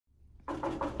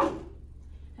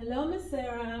Hello, Miss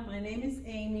Sarah. My name is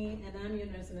Amy, and I'm your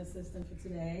nursing assistant for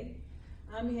today.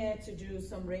 I'm here to do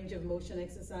some range of motion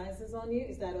exercises on you.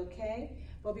 Is that okay?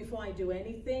 But before I do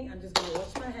anything, I'm just going to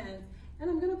wash my hands, and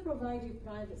I'm going to provide you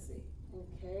privacy,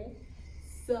 okay?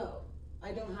 So,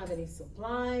 I don't have any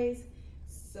supplies,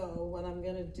 so what I'm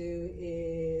going to do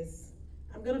is,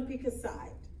 I'm going to pick a side.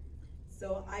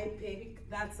 So, I pick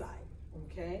that side,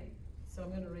 okay? So, I'm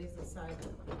going to raise the side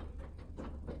up.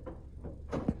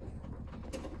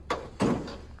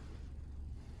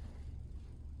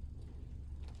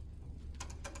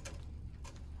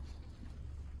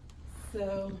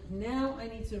 So now I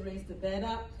need to raise the bed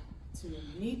up to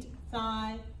knee,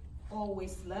 thigh, or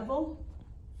waist level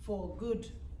for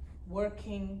good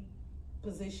working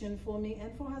position for me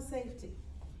and for her safety.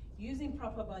 Using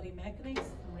proper body mechanics,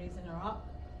 I'm raising her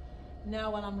up.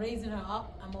 Now when I'm raising her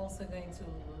up, I'm also going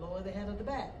to lower the head of the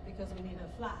bed because we need her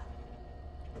flat.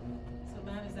 So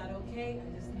ma'am, is that okay?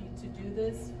 I just need to do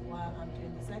this while I'm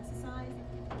doing this exercise,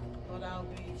 but I'll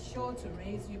be sure to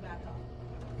raise you back up.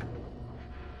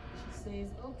 Says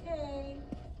okay.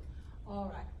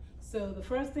 All right, so the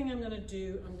first thing I'm going to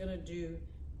do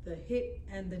the hip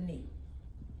and the knee.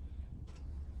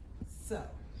 So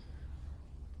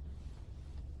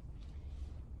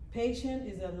patient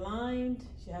is aligned,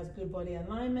 she has good body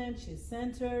alignment, she's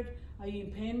centered. Are you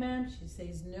in pain, ma'am? She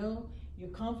says no. You're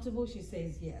comfortable? She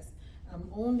says yes. I'm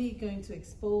only going to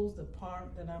expose the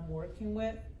part that I'm working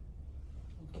with,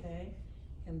 okay?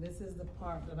 And this is the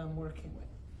part that I'm working with.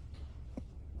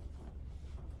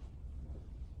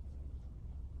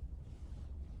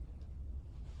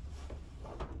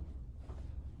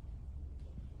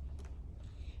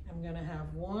 I'm gonna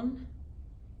have one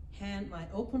hand, my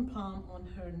open palm on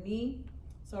her knee,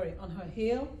 on her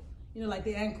heel, you know, like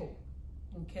the ankle,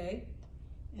 okay?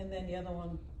 And then the other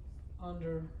one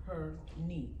under her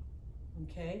knee,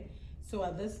 okay? So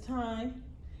at this time,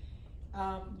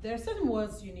 there are certain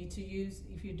words you need to use.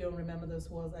 If you don't remember those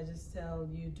words, I just tell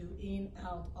you do in,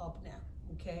 out, up, now,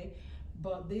 okay?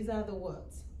 But these are the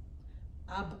words: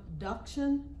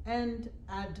 abduction and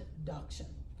adduction.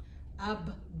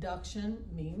 Abduction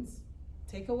means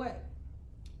take away.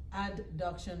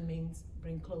 Adduction means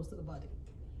bring close to the body.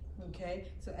 Okay,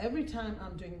 so every time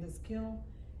I'm doing this skill,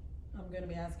 I'm going to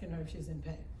be asking her if she's in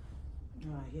pain.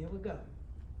 All right, here we go.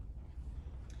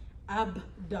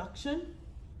 Abduction,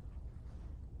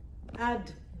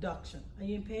 adduction. Are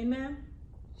you in pain, ma'am?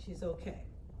 She's okay.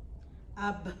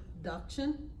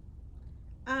 Abduction,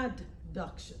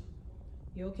 adduction.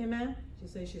 You okay, ma'am? She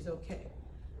says she's okay.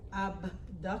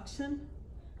 Abduction,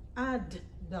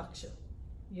 adduction.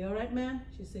 You all right, ma'am?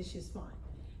 She says she's fine.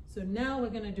 So now we're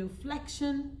going to do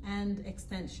flexion and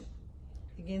extension.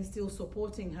 Again, still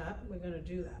supporting her, we're going to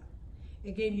do that.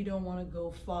 Again, you don't want to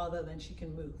go farther than she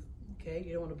can move, okay?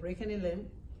 You don't want to break any limb.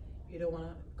 You don't want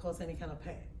to cause any kind of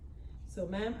pain. So,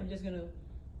 ma'am, I'm just going to,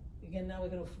 again, now we're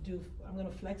going to do, I'm going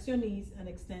to flex your knees and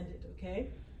extend it,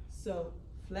 okay? So,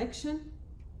 flexion,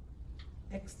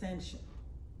 extension.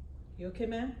 You okay,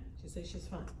 ma'am? She says she's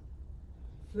fine.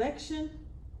 Flexion,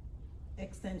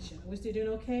 extension. We're still doing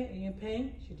okay? Are you in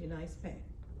pain? She denies pain.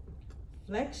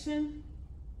 Flexion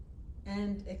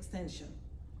and extension.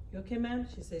 You okay, ma'am?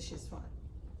 She says she's fine.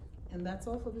 And that's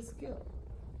all for the skill.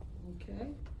 Okay?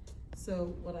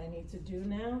 So what I need to do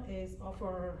now is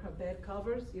offer her bed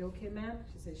covers. You okay, ma'am?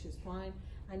 She says she's fine.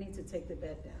 I need to take the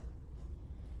bed down.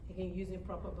 Again, using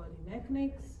proper body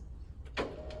mechanics.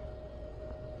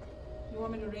 You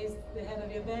want me to raise the head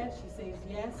of your bed? She says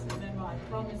yes. Remember, I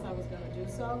promised I was going to do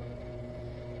so.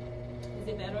 Is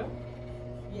it better?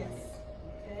 Yes.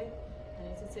 Okay. I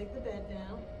need to take the bed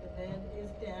down. The bed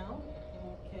is down.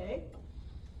 Okay.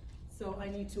 So I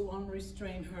need to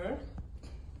unrestrain her.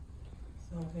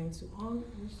 So I'm going to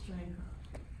unrestrain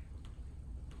her.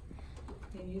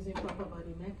 And using proper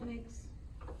body mechanics.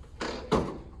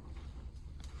 I'm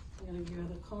going to give her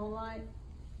the call light.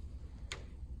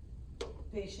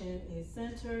 Patient is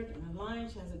centered and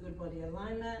aligned. She has a good body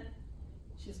alignment.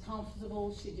 She's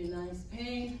comfortable. She denies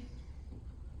pain.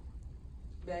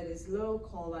 Bed is low.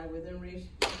 Call light within reach.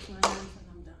 My hands